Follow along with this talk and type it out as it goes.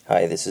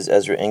Hi, this is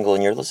Ezra Engel,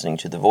 and you're listening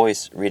to The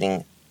Voice,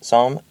 reading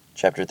Psalm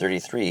chapter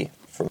 33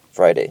 from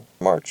Friday,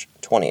 March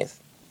 20th.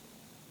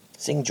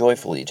 Sing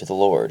joyfully to the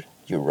Lord,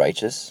 you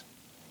righteous.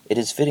 It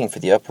is fitting for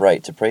the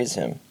upright to praise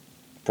him.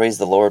 Praise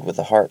the Lord with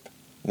the harp.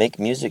 Make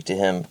music to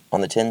him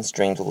on the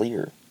 10-stringed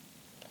lyre.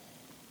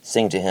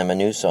 Sing to him a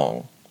new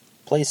song.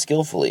 Play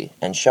skillfully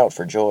and shout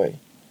for joy.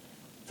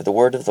 For the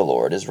word of the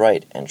Lord is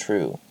right and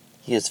true.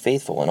 He is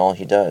faithful in all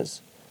he does.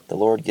 The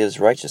Lord gives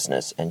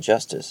righteousness and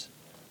justice.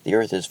 The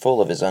earth is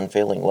full of his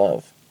unfailing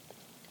love.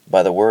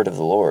 By the word of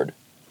the Lord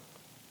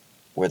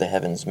were the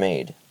heavens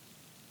made,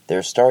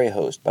 their starry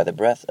host by the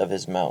breath of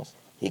his mouth.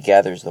 He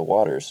gathers the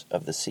waters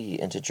of the sea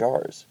into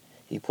jars.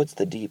 He puts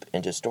the deep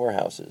into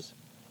storehouses.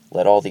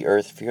 Let all the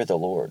earth fear the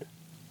Lord.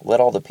 Let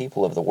all the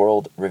people of the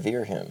world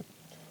revere him.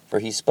 For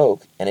he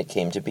spoke, and it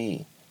came to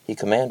be. He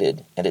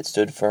commanded, and it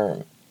stood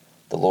firm.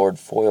 The Lord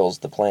foils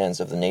the plans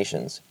of the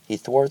nations. He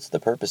thwarts the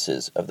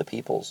purposes of the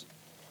peoples.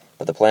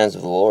 But the plans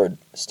of the Lord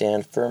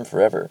stand firm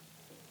forever,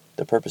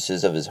 the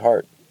purposes of his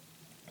heart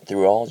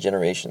through all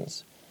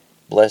generations.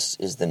 Blessed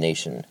is the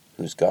nation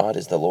whose God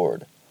is the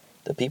Lord,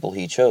 the people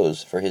he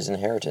chose for his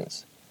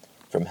inheritance.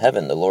 From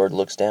heaven the Lord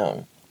looks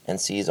down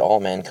and sees all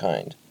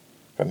mankind.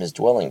 From his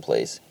dwelling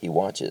place he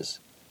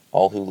watches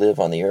all who live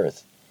on the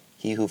earth,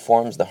 he who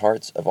forms the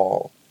hearts of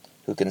all,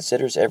 who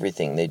considers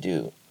everything they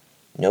do.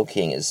 No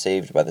king is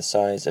saved by the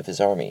size of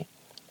his army.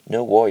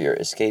 No warrior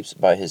escapes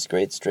by his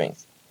great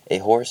strength. A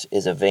horse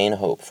is a vain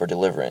hope for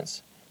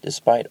deliverance.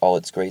 Despite all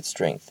its great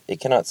strength, it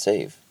cannot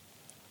save.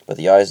 But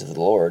the eyes of the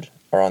Lord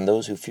are on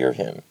those who fear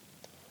him,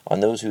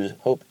 on those whose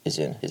hope is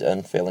in his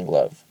unfailing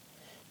love,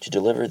 to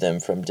deliver them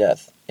from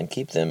death and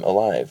keep them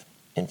alive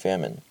in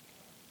famine.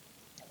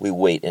 We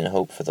wait in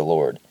hope for the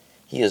Lord.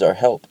 He is our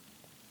help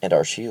and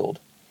our shield.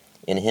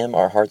 In him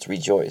our hearts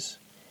rejoice,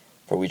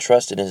 for we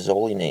trust in his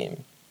holy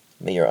name.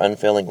 May your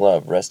unfailing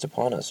love rest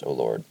upon us, O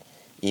Lord,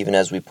 even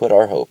as we put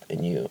our hope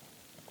in you.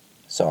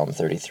 Psalm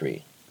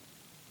 33.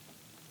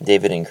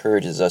 David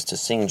encourages us to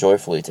sing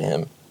joyfully to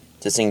him,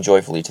 to sing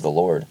joyfully to the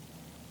Lord,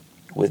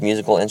 with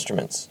musical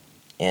instruments,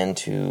 and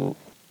to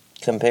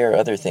compare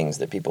other things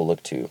that people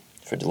look to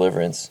for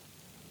deliverance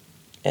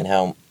and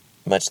how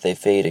much they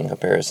fade in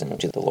comparison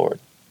to the Lord.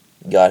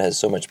 God has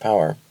so much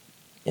power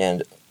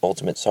and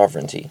ultimate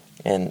sovereignty,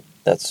 and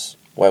that's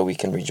why we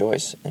can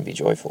rejoice and be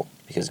joyful,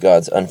 because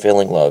God's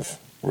unfailing love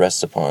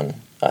rests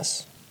upon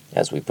us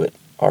as we put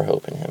our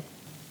hope in him.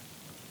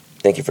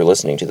 Thank you for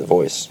listening to The Voice.